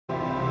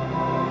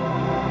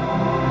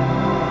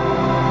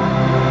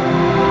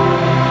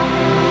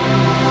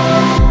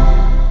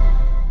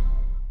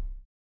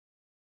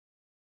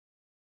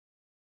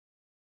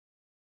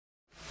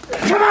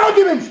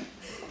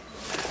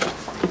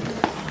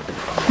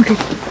Okay.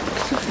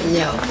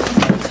 No.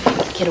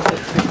 Get away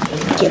from me.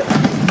 Get away.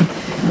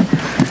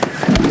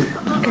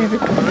 Okay,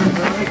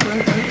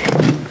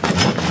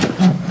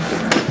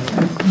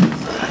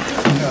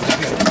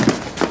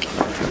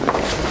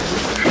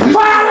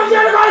 Fire of the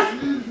Holy Ghost!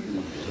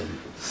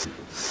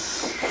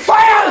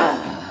 Fire!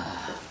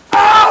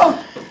 Out!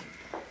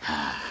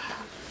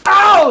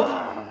 Out!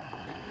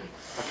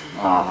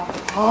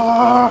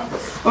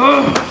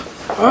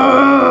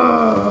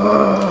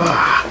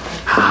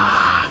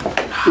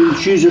 In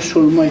Jesus'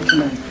 almighty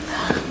name.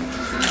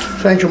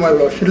 Thank you, my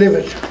Lord. Leave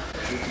it.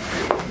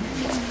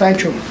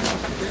 Thank you.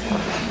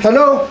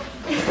 Hello?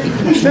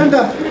 Stand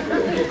up.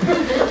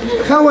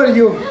 How are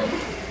you?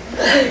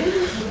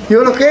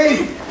 You're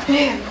okay?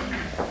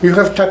 You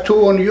have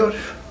tattoo on yours?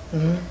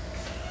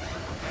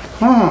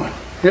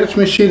 Let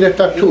me see the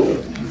tattoo.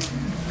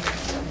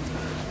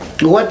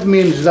 What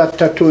means that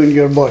tattoo in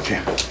your body?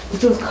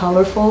 It's just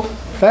colorful.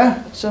 Huh?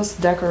 It's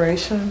just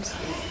decorations.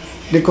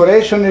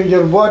 Decoration in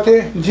your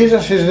body?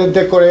 Jesus is the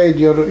decorate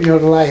your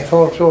life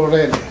also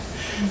already.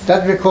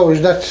 That's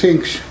because that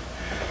things,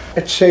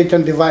 it's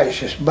Satan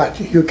devices, but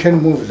you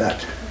can move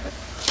that.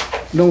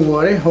 Don't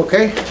worry,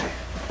 okay?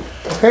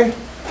 Okay?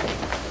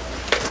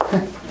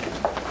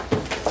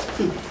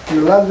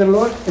 You love the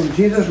Lord and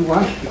Jesus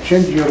wants to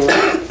change your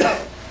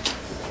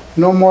life.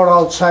 No more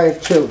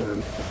outside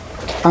children.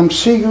 I'm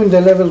seeing you in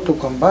the level to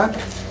come back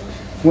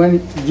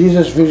when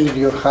Jesus visits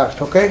your heart,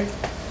 okay?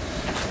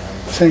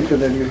 Thank you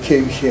that you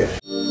came here.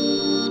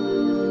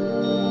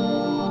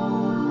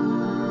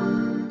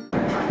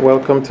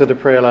 Welcome to the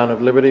Prayer Line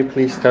of Liberty.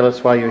 Please tell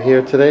us why you're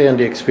here today and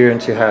the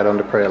experience you had on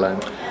the prayer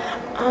line.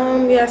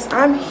 Yes,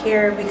 I'm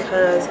here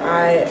because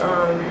I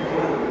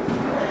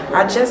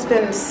just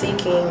been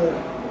seeking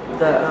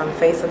the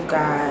face of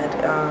God,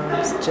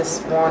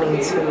 just wanting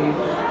to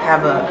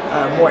have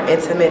a more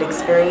intimate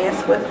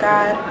experience with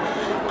God,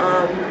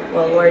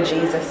 Lord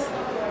Jesus.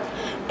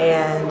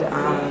 And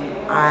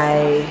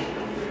I've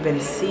been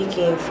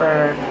seeking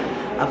for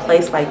a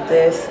place like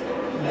this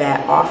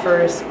that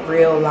offers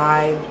real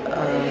live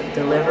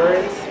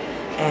deliverance,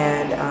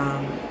 and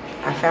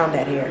I found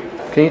that here.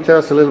 Can you tell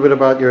us a little bit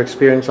about your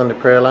experience on the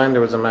prayer line?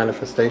 There was a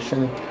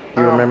manifestation.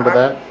 Do you remember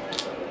that?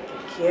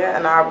 Yeah,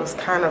 and I was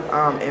kind of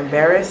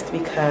embarrassed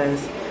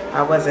because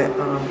I wasn't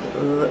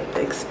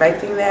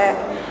expecting that.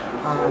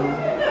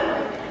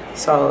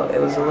 So it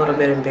was a little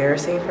bit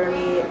embarrassing for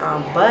me,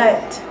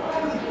 but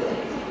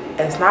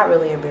it's not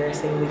really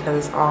embarrassing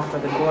because it's all for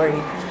the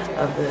glory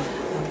of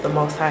the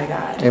Most High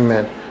God.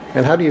 Amen.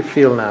 And how do you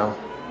feel now?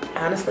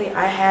 Honestly,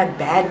 I had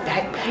bad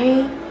back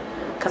pain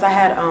because I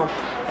had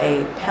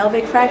a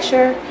pelvic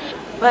fracture,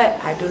 but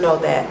I do know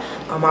that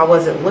I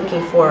wasn't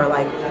looking for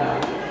like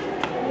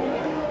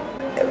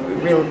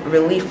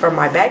relief from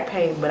my back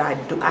pain, but I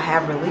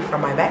have relief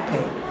from my back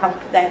pain.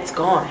 That's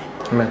gone.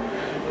 Amen.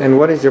 And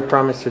what is your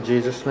promise to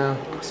Jesus now?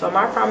 So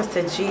my promise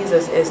to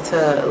Jesus is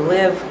to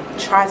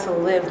try to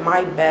live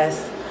my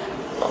best,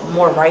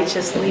 more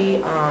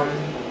righteously,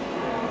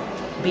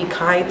 be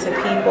kind to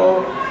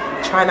people,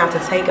 try not to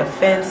take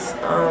offense.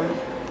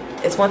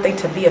 It's one thing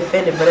to be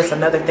offended, but it's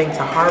another thing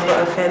to harbor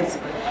offense.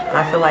 And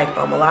I feel like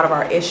a lot of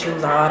our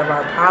issues, a lot of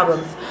our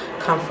problems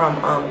come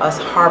from us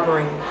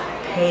harboring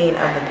pain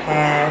of the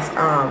past,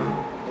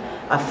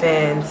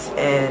 offense,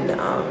 and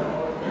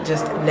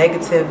just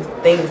negative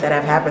things that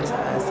have happened to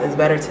us. It's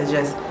better to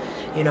just,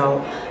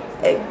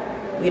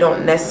 we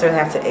don't necessarily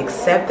have to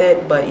accept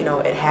it, but,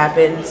 it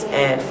happens,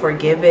 and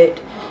forgive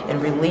it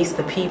and release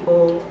the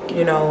people,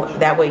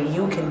 that way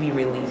you can be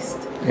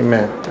released.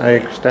 Amen.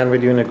 I stand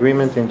with you in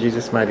agreement in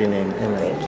Jesus' mighty name. Amen.